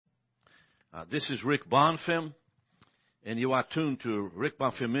This is Rick Bonfim, and you are tuned to Rick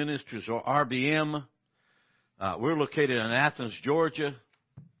Bonfim Ministries, or RBM. We're located in Athens, Georgia,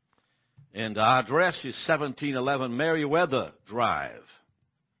 and our address is 1711 Meriwether Drive.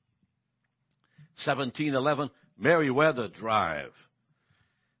 1711 Meriwether Drive,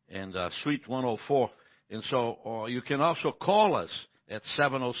 and Suite 104. And so you can also call us at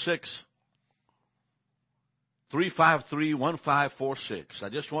 706-353-1546. I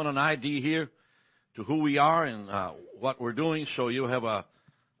just want an ID here to who we are and what we're doing, so you have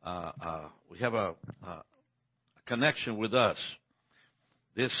we have a connection with us.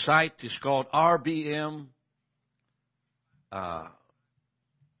 This site is called RBM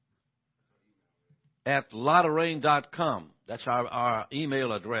at lotterain.com. That's our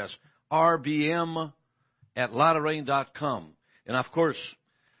email address, rbm at lotterain.com. And of course,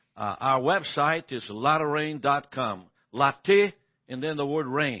 our website is lotterain.com. Latte and then the word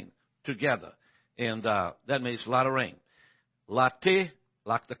rain together. And that means Lotterain. Latte,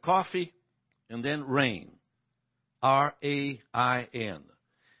 like the coffee, and then rain. R-A-I-N.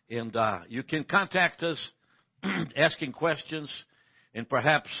 And you can contact us asking questions and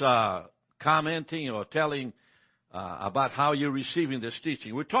perhaps commenting or telling about how you're receiving this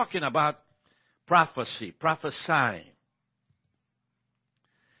teaching. We're talking about prophecy, prophesying.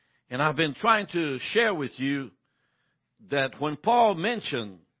 And I've been trying to share with you that when Paul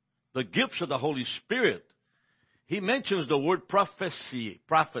mentioned the gifts of the Holy Spirit, he mentions the word prophecy.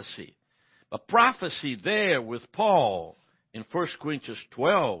 But prophecy there with Paul in 1 Corinthians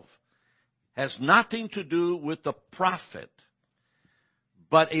 12 has nothing to do with the prophet,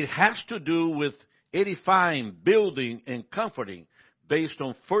 but it has to do with edifying, building, and comforting based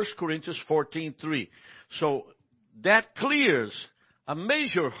on 1 Corinthians 14:3. So that clears a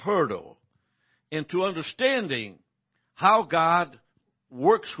major hurdle into understanding how God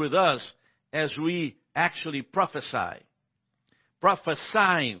works with us as we actually prophesy.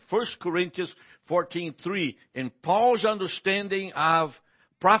 Prophesying, 1 Corinthians 14:3, in Paul's understanding of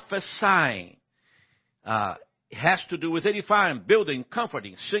prophesying, has to do with edifying, building,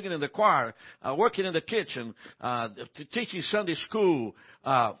 comforting, singing in the choir, working in the kitchen, teaching Sunday school,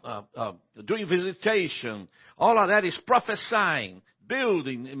 doing visitation. All of that is prophesying,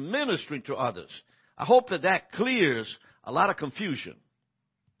 building, and ministering to others. I hope that clears a lot of confusion.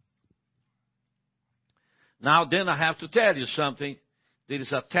 Now then, I have to tell you something that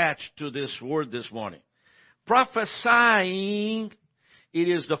is attached to this word this morning. Prophesying, it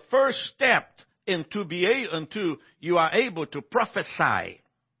is the first step until you are able to prophesy.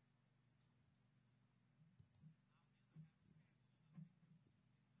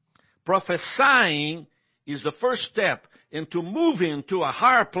 Prophesying is the first step into moving to a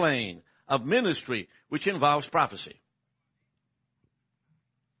higher plane of ministry, which involves prophecy.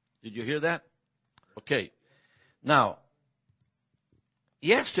 Did you hear that? Okay. Now,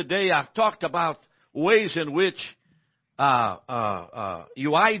 yesterday I talked about ways in which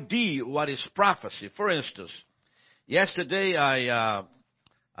you ID what is prophecy. For instance, yesterday I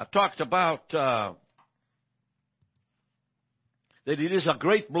talked about that it is a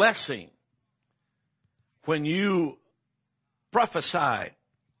great blessing when you prophesy.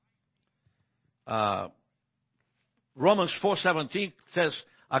 Romans 4:17 says,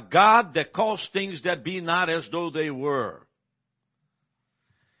 a God that calls things that be not as though they were.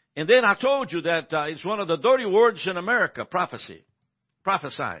 And then I told you that it's one of the dirty words in America, prophecy.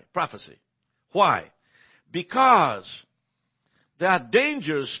 Prophecy. Why? Because there are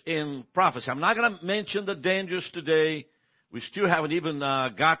dangers in prophecy. I'm not going to mention the dangers today. We still haven't even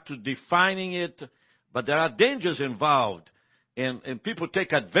got to defining it. But there are dangers involved. And people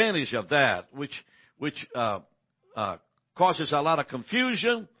take advantage of that, which causes a lot of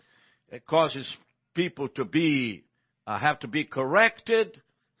confusion. It causes people to have to be corrected,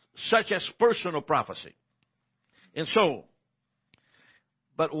 such as personal prophecy. And so,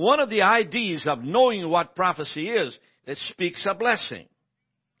 but one of the ideas of knowing what prophecy is, it speaks a blessing.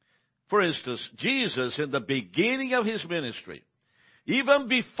 For instance, Jesus, in the beginning of his ministry, even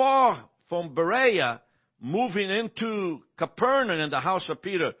before from Berea, moving into Capernaum in the house of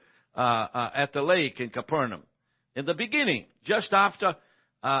Peter at the lake in Capernaum, in the beginning, just after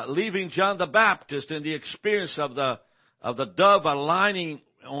leaving John the Baptist and the experience of the dove aligning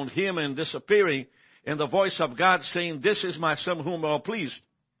on him and disappearing, and the voice of God saying, "This is my son whom I am pleased."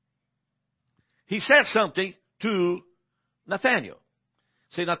 He said something to Nathanael.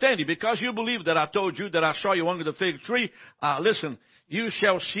 Say, Nathanael, because you believe that I told you that I saw you under the fig tree, listen, you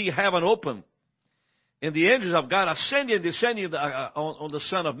shall see heaven open, and the angels of God ascending and descending on the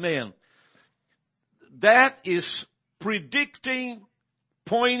Son of Man. That is predicting,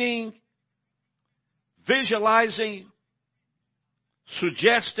 pointing visualizing,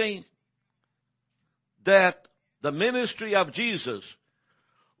 suggesting that the ministry of Jesus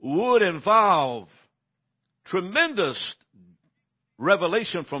would involve tremendous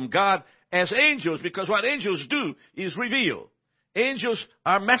revelation from God as angels, because what angels do is reveal. Angels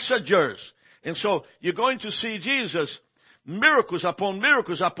are messengers. And so you're going to see Jesus, miracles upon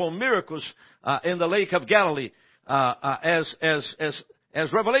miracles upon miracles in the Lake of Galilee. As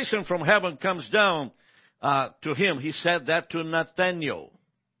revelation from heaven comes down to him, he said that to Nathanael.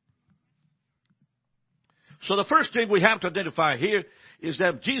 So the first thing we have to identify here is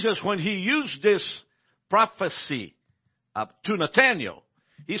that Jesus, when he used this prophecy to Nathanael,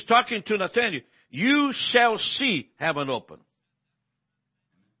 he's talking to Nathanael. You shall see heaven open.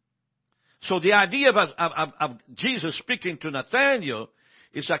 So the idea of Jesus speaking to Nathanael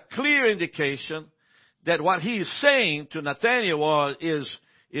is a clear indication that what he is saying to Nathanael is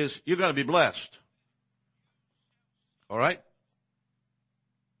you're going to be blessed. All right?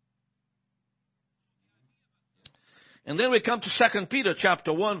 And then we come to 2 Peter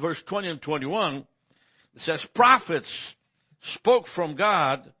chapter 1, verse 20 and 21. It says, prophets spoke from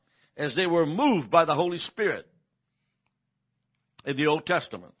God as they were moved by the Holy Spirit in the Old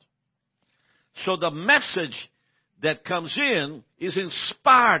Testament. So the message that comes in is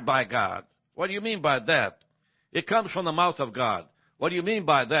inspired by God. What do you mean by that? It comes from the mouth of God. What do you mean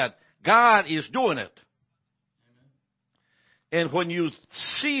by that? God is doing it. And when you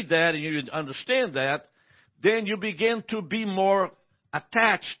see that and you understand that, then you begin to be more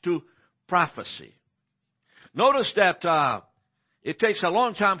attached to prophecy. Notice that it takes a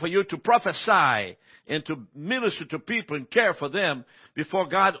long time for you to prophesy and to minister to people and care for them before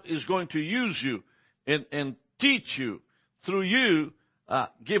God is going to use you and teach you through you,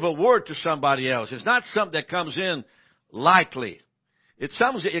 give a word to somebody else. It's not something that comes in lightly. It's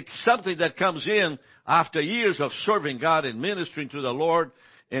something that comes in after years of serving God and ministering to the Lord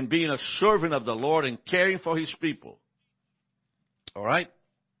and being a servant of the Lord and caring for His people. All right?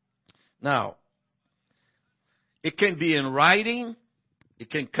 Now, it can be in writing. It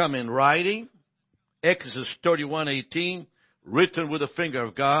can come in writing. Exodus 31:18, written with the finger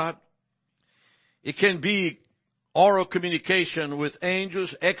of God. It can be oral communication with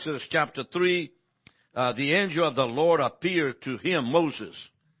angels. Exodus chapter 3, the angel of the Lord appeared to him, Moses,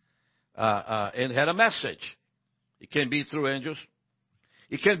 and had a message. It can be through angels.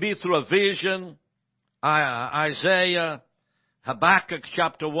 It can be through a vision. Isaiah, Habakkuk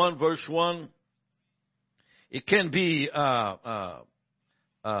chapter 1, verse 1. It can be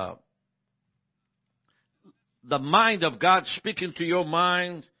the mind of God speaking to your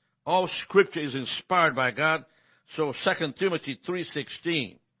mind. All Scripture is inspired by God. So 2 Timothy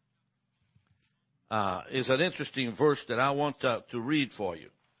 3:16 is an interesting verse that I want to read for you.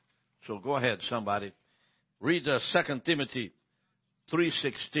 So go ahead, somebody. Read 2 Timothy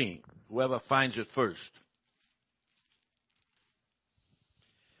 3:16. Whoever finds it first.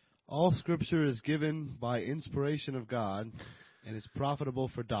 All Scripture is given by inspiration of God and is profitable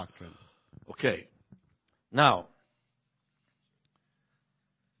for doctrine. Okay. Now,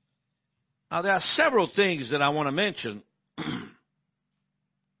 there are several things that I want to mention.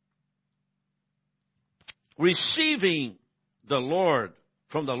 Receiving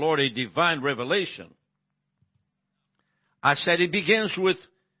from the Lord, a divine revelation. I said it begins with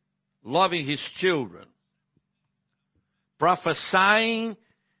loving His children. Prophesying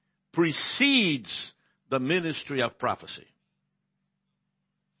precedes the ministry of prophecy.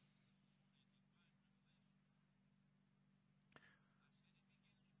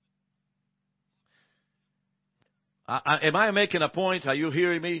 Am I making a point? Are you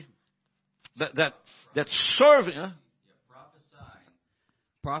hearing me? That serving. Huh?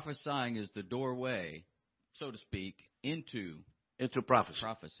 Prophesying is the doorway, so to speak, into prophecy.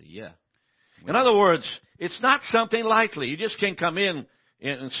 Prophecy, yeah. In other words, it's not something lightly. You just can't come in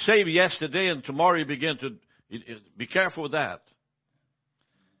and save yesterday and tomorrow you begin to be careful with that.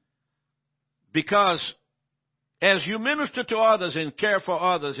 Because as you minister to others and care for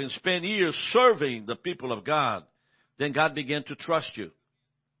others and spend years serving the people of God, then God began to trust you.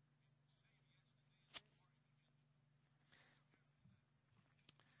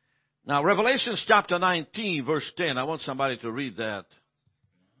 Now, Revelation chapter 19, verse 10. I want somebody to read that.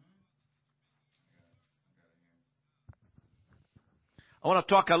 I want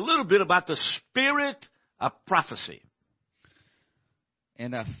to talk a little bit about the spirit of prophecy.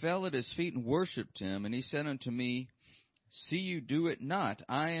 And I fell at his feet and worshipped him, and he said unto me, See you do it not.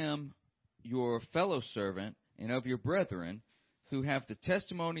 I am your fellow servant and of your brethren who have the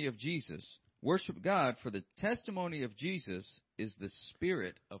testimony of Jesus. Worship God, for the testimony of Jesus is the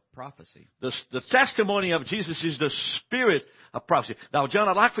spirit of prophecy. The testimony of Jesus is the spirit of prophecy. Now, John,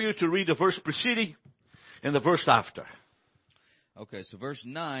 I'd like for you to read the verse preceding and the verse after. Okay, so verse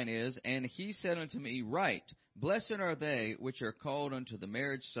 9 is, And he said unto me, Write, Blessed are they which are called unto the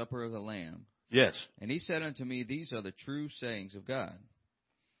marriage supper of the Lamb. Yes. And he said unto me, These are the true sayings of God.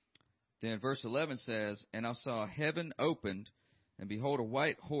 Then verse 11 says, And I saw heaven opened, and behold a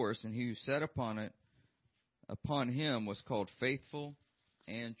white horse, and he who sat upon him was called Faithful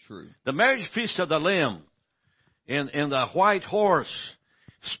and True. The marriage feast of the Lamb and the white horse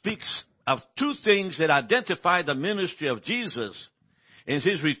speaks of two things that identify the ministry of Jesus and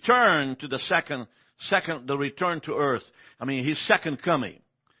his return to the return to earth. I mean, his second coming.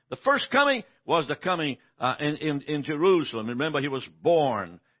 The first coming was the coming in Jerusalem. Remember, he was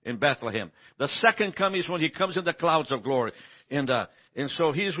born in Bethlehem. The second coming is when he comes in the clouds of glory. And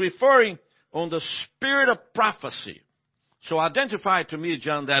so he's referring on the spirit of prophecy. So identify to me,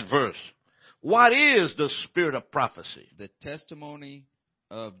 John, that verse. What is the spirit of prophecy? The testimony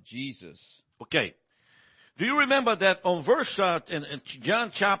of Jesus. Okay. Do you remember that on verse in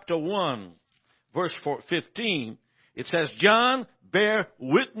John chapter 1, verse 15, it says, John bear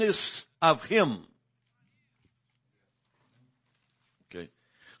witness of him. Okay.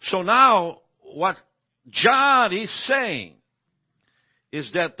 So now what John is saying is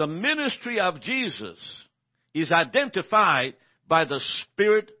that the ministry of Jesus is identified by the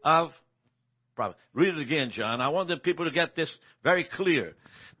spirit of prophecy. Read it again, John. I want the people to get this very clear.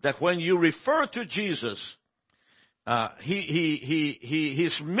 That when you refer to Jesus,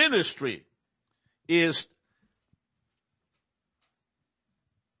 his ministry is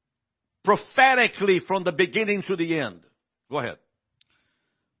prophetically from the beginning to the end. Go ahead.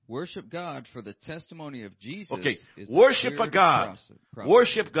 Worship God, for the testimony of Jesus. Okay. Is Worship the a God.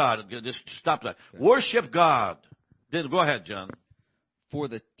 Worship God. Just stop that. Okay. Worship God. Then go ahead, John. For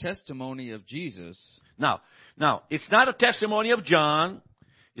the testimony of Jesus. Now, it's not a testimony of John.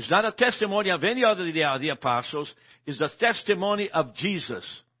 It's not a testimony of any other of the apostles. It's a testimony of Jesus.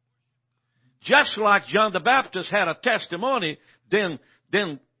 Just like John the Baptist had a testimony, then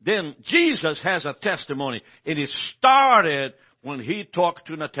Jesus has a testimony. And it started when he talked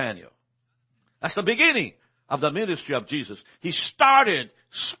to Nathanael. That's the beginning of the ministry of Jesus. He started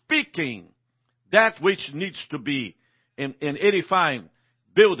speaking that which needs to be in edifying,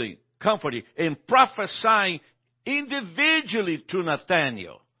 building, comforting, and prophesying individually to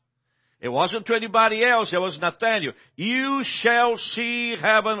Nathanael. It wasn't to anybody else. It was Nathanael. You shall see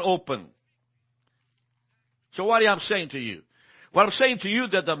heaven open. So what am I saying to you? Well, I'm saying to you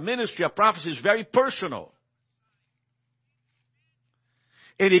that the ministry of prophecy is very personal.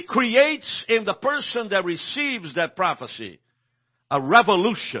 And it creates in the person that receives that prophecy a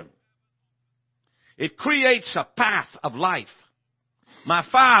revolution. It creates a path of life. My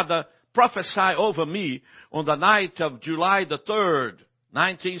father prophesied over me on the night of July the 3rd,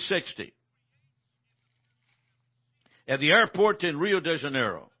 1960, at the airport in Rio de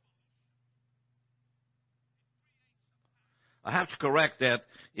Janeiro. I have to correct that.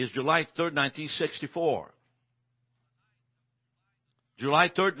 It's July 3rd, 1964. July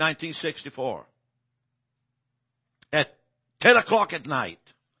 3rd, 1964. At 10 o'clock at night.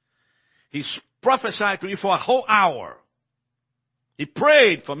 He prophesied to me for a whole hour. He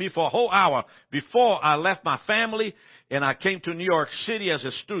prayed for me for a whole hour before I left my family and I came to New York City as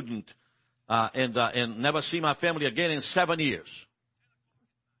a student and never see my family again in 7 years.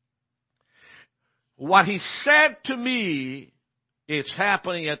 What he said to me, it's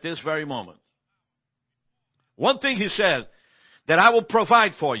happening at this very moment. One thing he said, that I will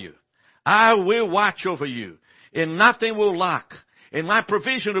provide for you. I will watch over you, and nothing will lack. And my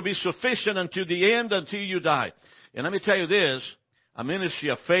provision will be sufficient until the end, until you die. And let me tell you this, a ministry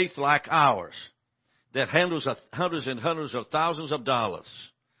of faith like ours, that handles hundreds and hundreds of thousands of dollars,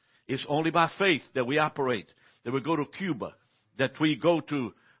 is only by faith that we operate, that we go to Cuba, that we go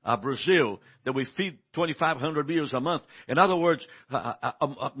to Brazil, that we feed 2,500 meals a month. In other words,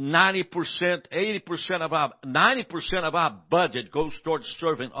 90%, 80% of our budget goes towards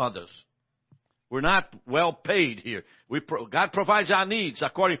serving others. We're not well paid here. God provides our needs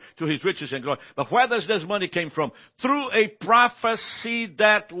according to His riches and glory. But where does this money came from? Through a prophecy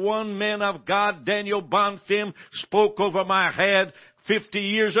that one man of God, Daniel Bonfim, spoke over my head 50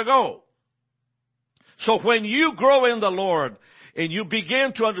 years ago. So when you grow in the Lord, and you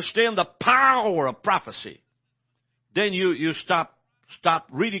begin to understand the power of prophecy, then you stop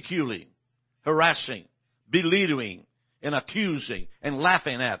ridiculing, harassing, belittling, and accusing and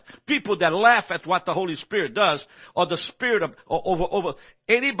laughing at. People that laugh at what the Holy Spirit does, or the Spirit of, over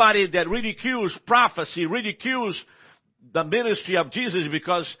anybody that ridicules prophecy, ridicules the ministry of Jesus,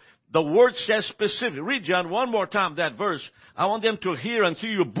 because the Word says specifically. Read, John, one more time that verse. I want them to hear until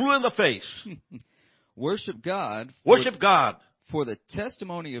you're blue in the face. Worship God. Worship God. For the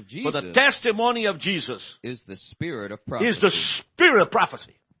testimony of Jesus. For the testimony of Jesus is the spirit of prophecy. Is the spirit of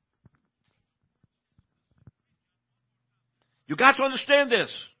prophecy. You got to understand this.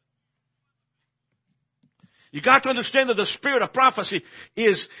 You got to understand that the spirit of prophecy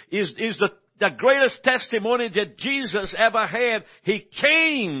is the greatest testimony that Jesus ever had. He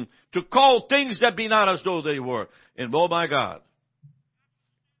came to call things that be not as though they were. And oh my God,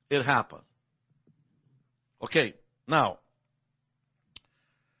 it happened. Okay, now,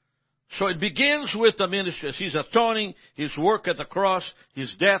 so it begins with the ministry. His atoning, His work at the cross,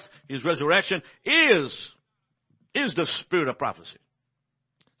 His death, His resurrection is the spirit of prophecy.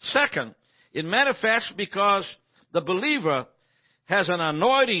 Second, it manifests because the believer has an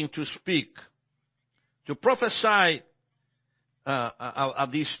anointing to speak. To prophesy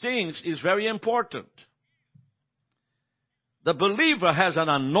of these things is very important. The believer has an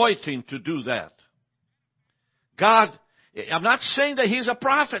anointing to do that. God, I'm not saying that he's a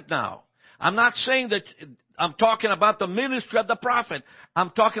prophet now. I'm not saying that I'm talking about the ministry of the prophet.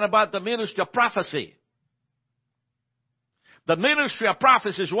 I'm talking about the ministry of prophecy. The ministry of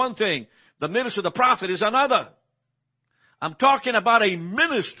prophecy is one thing. The ministry of the prophet is another. I'm talking about a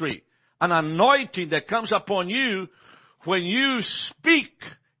ministry, an anointing that comes upon you when you speak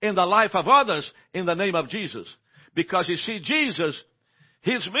in the life of others in the name of Jesus. Because you see, Jesus,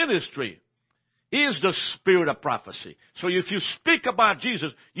 His ministry is the spirit of prophecy. So if you speak about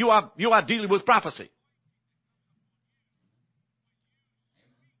Jesus, you are dealing with prophecy.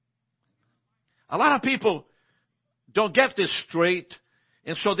 A lot of people don't get this straight,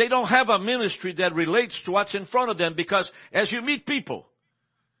 and so they don't have a ministry that relates to what's in front of them, because as you meet people,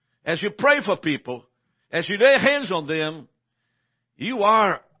 as you pray for people, as you lay hands on them, you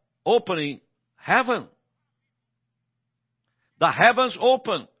are opening heaven. The heavens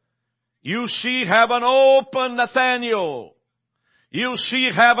open. You see heaven open, Nathaniel. You see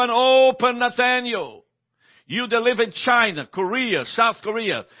heaven open, Nathaniel. You that live in China, Korea, South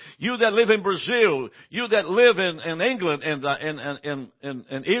Korea. You that live in Brazil. You that live in England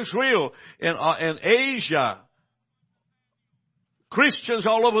and Israel and Asia. Christians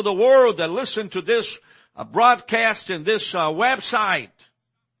all over the world that listen to this broadcast and this website.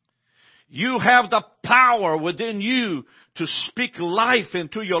 You have the power within you to speak life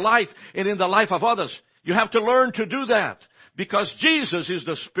into your life and in the life of others. You have to learn to do that, because Jesus is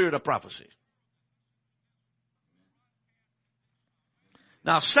the spirit of prophecy.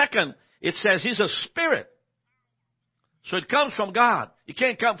 Now, second, it says He's a spirit. So it comes from God. It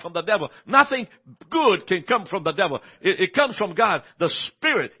can't come from the devil. Nothing good can come from the devil. It comes from God. The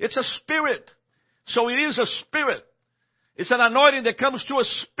Spirit. It's a spirit. So it is a spirit. It's an anointing that comes to a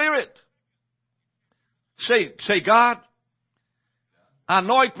spirit. Say, God,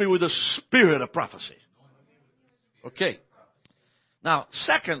 anoint me with the spirit of prophecy. Okay. Now,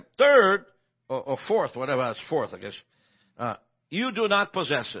 second, third, or fourth, whatever that's fourth, I guess. You do not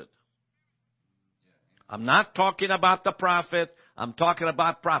possess it. I'm not talking about the prophet. I'm talking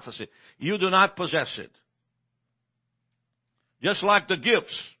about prophecy. You do not possess it. Just like the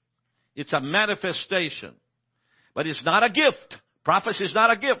gifts. It's a manifestation. But it's not a gift. Prophecy is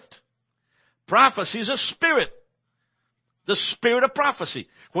not a gift. Prophecy is a spirit. The spirit of prophecy.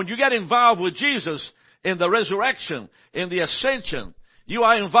 When you get involved with Jesus in the resurrection, in the ascension, you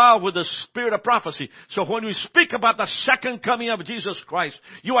are involved with the spirit of prophecy. So when we speak about the second coming of Jesus Christ,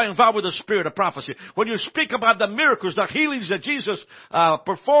 you are involved with the spirit of prophecy. When you speak about the miracles, the healings that Jesus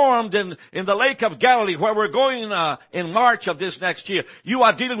performed in the Lake of Galilee, where we're going in March of this next year, you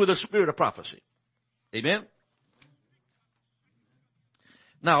are dealing with the spirit of prophecy. Amen?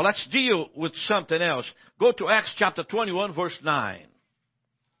 Now, let's deal with something else. Go to Acts chapter 21, verse 9.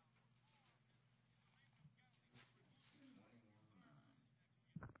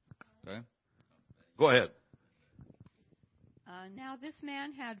 Okay. Go ahead. Now this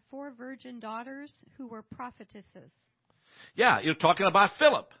man had 4 virgin daughters who were prophetesses. Yeah, you're talking about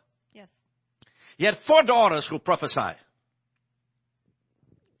Philip. Yes. He had 4 daughters who prophesied.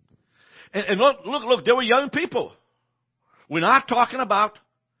 And look, they were young people. We're not talking about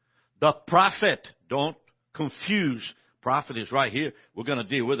the prophet. Don't confuse. Prophet is right here. We're going to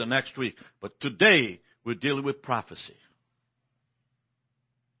deal with it next week. But today, we're dealing with prophecy.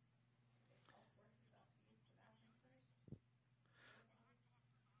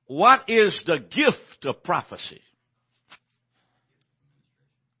 What is the gift of prophecy?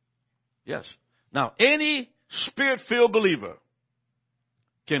 Yes. Now, any Spirit-filled believer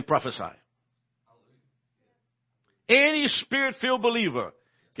can prophesy. Any Spirit-filled believer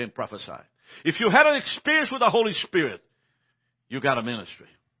can prophesy. If you had an experience with the Holy Spirit, you got a ministry.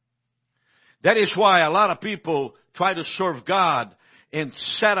 That is why a lot of people try to serve God and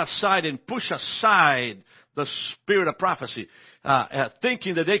set aside and push aside the spirit of prophecy,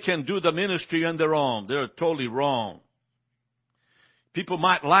 thinking that they can do the ministry on their own. They're totally wrong. People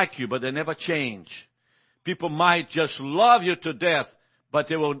might like you, but they never change. People might just love you to death, but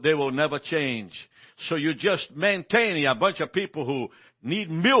they will never change. So you're just maintaining a bunch of people who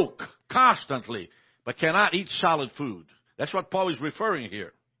need milk constantly, but cannot eat solid food. That's what Paul is referring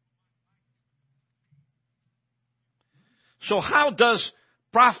here. So how does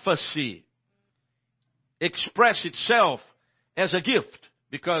prophecy express itself as a gift?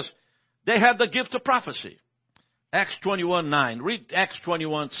 Because they have the gift of prophecy. Acts 21:9. Read Acts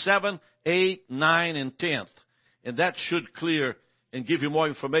 21:7, 8, 9, and 10. And that should clear and give you more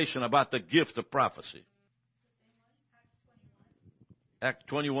information about the gift of prophecy. Acts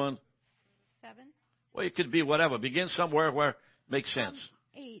 21. 7. Well, it could be whatever. Begin somewhere where it makes sense.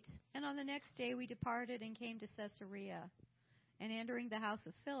 8. And on the next day we departed and came to Caesarea. And entering the house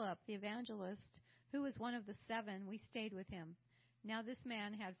of Philip, the evangelist, who was one of the 7, we stayed with him. Now this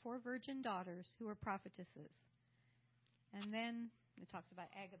man had 4 virgin daughters who were prophetesses. And then it talks about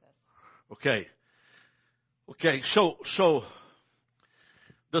Agabus. Okay. So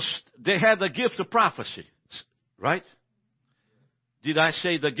they had the gift of prophecy, right? Did I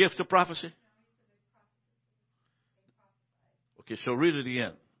say the gift of prophecy? Okay, so read it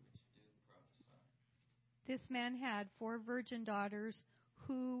again. This man had 4 virgin daughters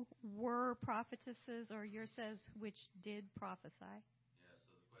who were prophetesses, or yours says which did prophesy. Yeah,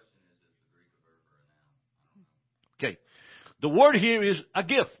 so the question is the Greek a verb or a noun? I don't know. Okay. The word here is a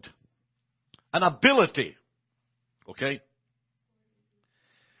gift, an ability. Okay?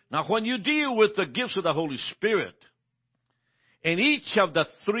 Now, when you deal with the gifts of the Holy Spirit, in each of the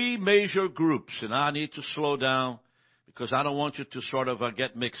 3 major groups, and I need to slow down because I don't want you to sort of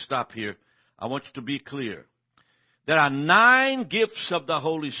get mixed up here. I want you to be clear. There are 9 gifts of the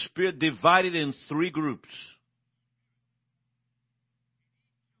Holy Spirit divided in 3 groups.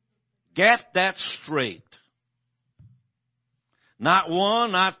 Get that straight. Not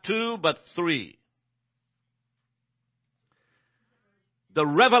 1, not 2, but 3. The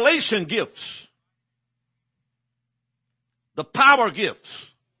revelation gifts, the power gifts,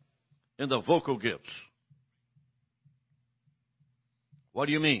 and the vocal gifts. What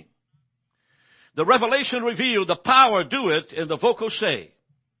do you mean? The revelation reveal, the power do it, and the vocal say.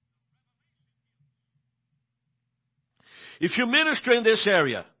 If you minister in this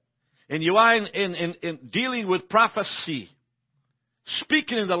area, and you are in dealing with prophecy,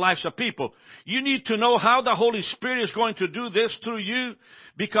 speaking in the lives of people, you need to know how the Holy Spirit is going to do this through you,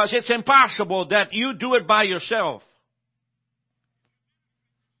 because it's impossible that you do it by yourself.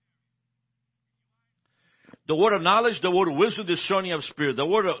 The word of knowledge, the word of wisdom, discerning of spirit. The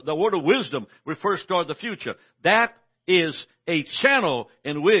word of wisdom refers toward the future. That is a channel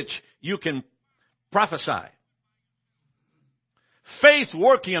in which you can prophesy. Faith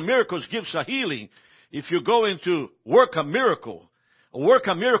working of miracles gives a healing. If you go into work a miracle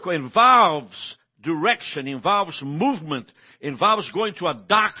involves direction, involves movement, involves going to a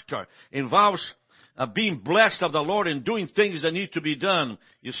doctor, involves being blessed of the Lord and doing things that need to be done.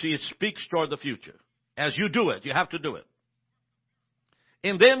 You see, it speaks toward the future. As you do it, you have to do it.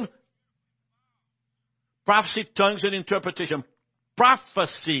 And then, prophecy, tongues, and interpretation.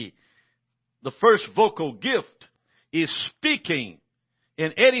 Prophecy, the first vocal gift, is speaking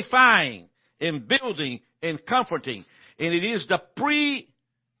and edifying and building and comforting. And it is the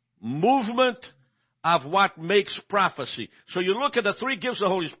pre-movement of what makes prophecy. So you look at the 3 gifts of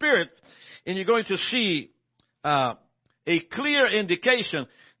the Holy Spirit, and you're going to see a clear indication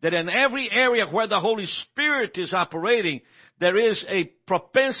that in every area where the Holy Spirit is operating, there is a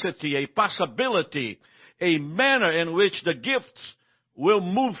propensity, a possibility, a manner in which the gifts will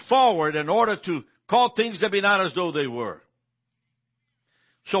move forward in order to call things that be not as though they were.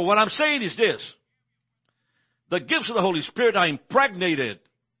 So what I'm saying is this. The gifts of the Holy Spirit are impregnated,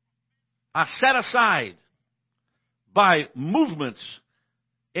 are set aside by movements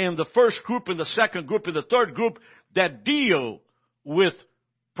in the first group, in the second group, in the third group that deal with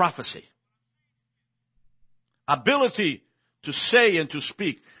prophecy. Ability to say and to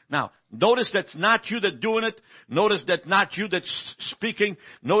speak. Now, notice that's not you that's doing it. Notice that not you that's speaking.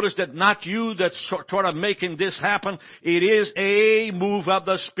 Notice that not you that's sort of making this happen. It is a move of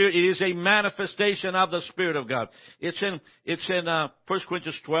the Spirit. It is a manifestation of the Spirit of God. It's in 1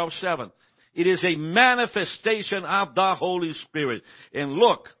 Corinthians 12:7. It is a manifestation of the Holy Spirit. And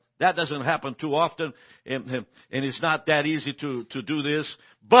look, that doesn't happen too often, and it's not that easy to do this,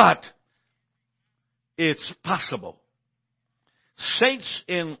 but it's possible. Saints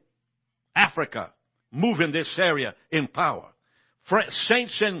in Africa move in this area in power.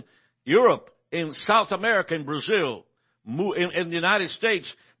 Saints in Europe, in South America, in Brazil, in the United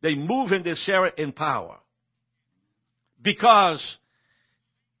States, they move in this area in power. Because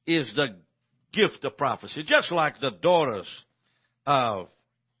is the gift of prophecy. Just like the daughters of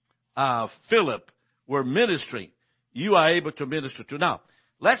Philip were ministering, you are able to minister to. Now,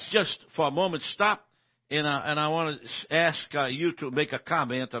 let's just for a moment stop. And I want to ask you to make a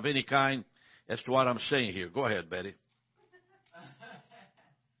comment of any kind as to what I'm saying here. Go ahead, Betty.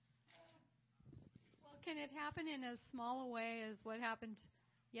 Well, can it happen in as small a way as what happened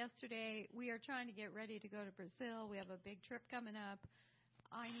yesterday? We are trying to get ready to go to Brazil. We have a big trip coming up.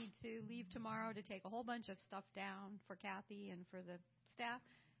 I need to leave tomorrow to take a whole bunch of stuff down for Kathy and for the staff.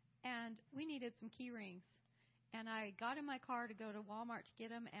 And we needed some key rings. And I got in my car to go to Walmart to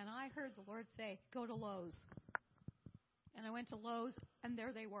get them, and I heard the Lord say, go to Lowe's. And I went to Lowe's, and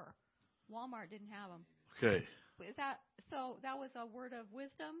there they were. Walmart didn't have them. Okay. So that was a word of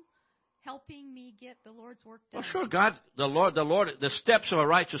wisdom, helping me get the Lord's work done. Well, sure, the steps of a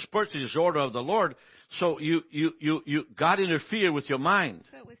righteous person is the order of the Lord. So God interfered with your mind.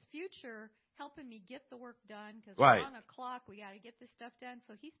 So it was future helping me get the work done, because Right. we're on a clock. We got to get this stuff done.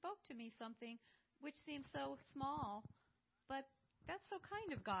 So he spoke to me something which seems so small, but that's so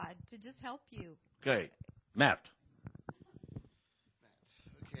kind of God to just help you. Okay. Matt.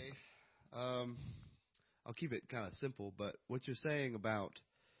 Okay. I'll keep it kind of simple, but what you're saying about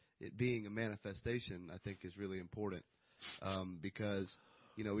it being a manifestation, I think, is really important, because,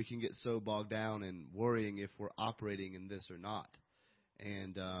 we can get so bogged down in worrying if we're operating in this or not.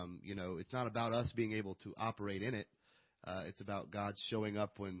 And, it's not about us being able to operate in it. It's about God showing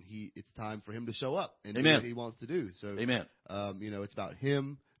up when it's time for Him to show up and do what He wants to do. So, Amen. It's about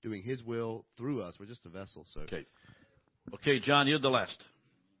Him doing His will through us. We're just a vessel. So, Okay, John, you're the last.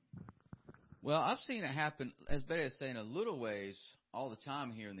 Well, I've seen it happen, as Betty is saying, in little ways all the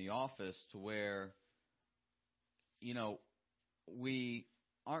time here in the office, to where, we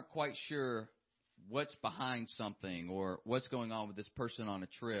aren't quite sure what's behind something or what's going on with this person on a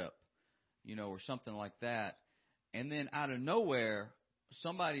trip, or something like that. And then out of nowhere,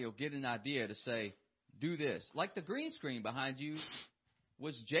 somebody will get an idea to say, do this. Like the green screen behind you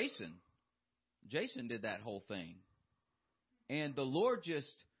was Jason. Jason did that whole thing. And the Lord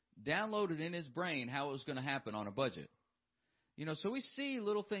just downloaded in his brain how it was going to happen on a budget. So we see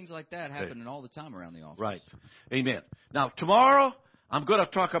little things like that happening all the time around the office. Right. Amen. Now, tomorrow, I'm going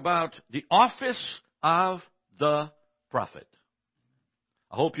to talk about the office of the prophet.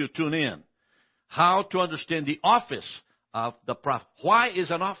 I hope you tune in. How to understand the office of the prophet. Why is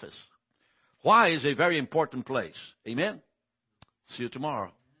an office? Why is a very important place? Amen? See you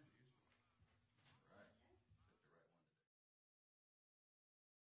tomorrow.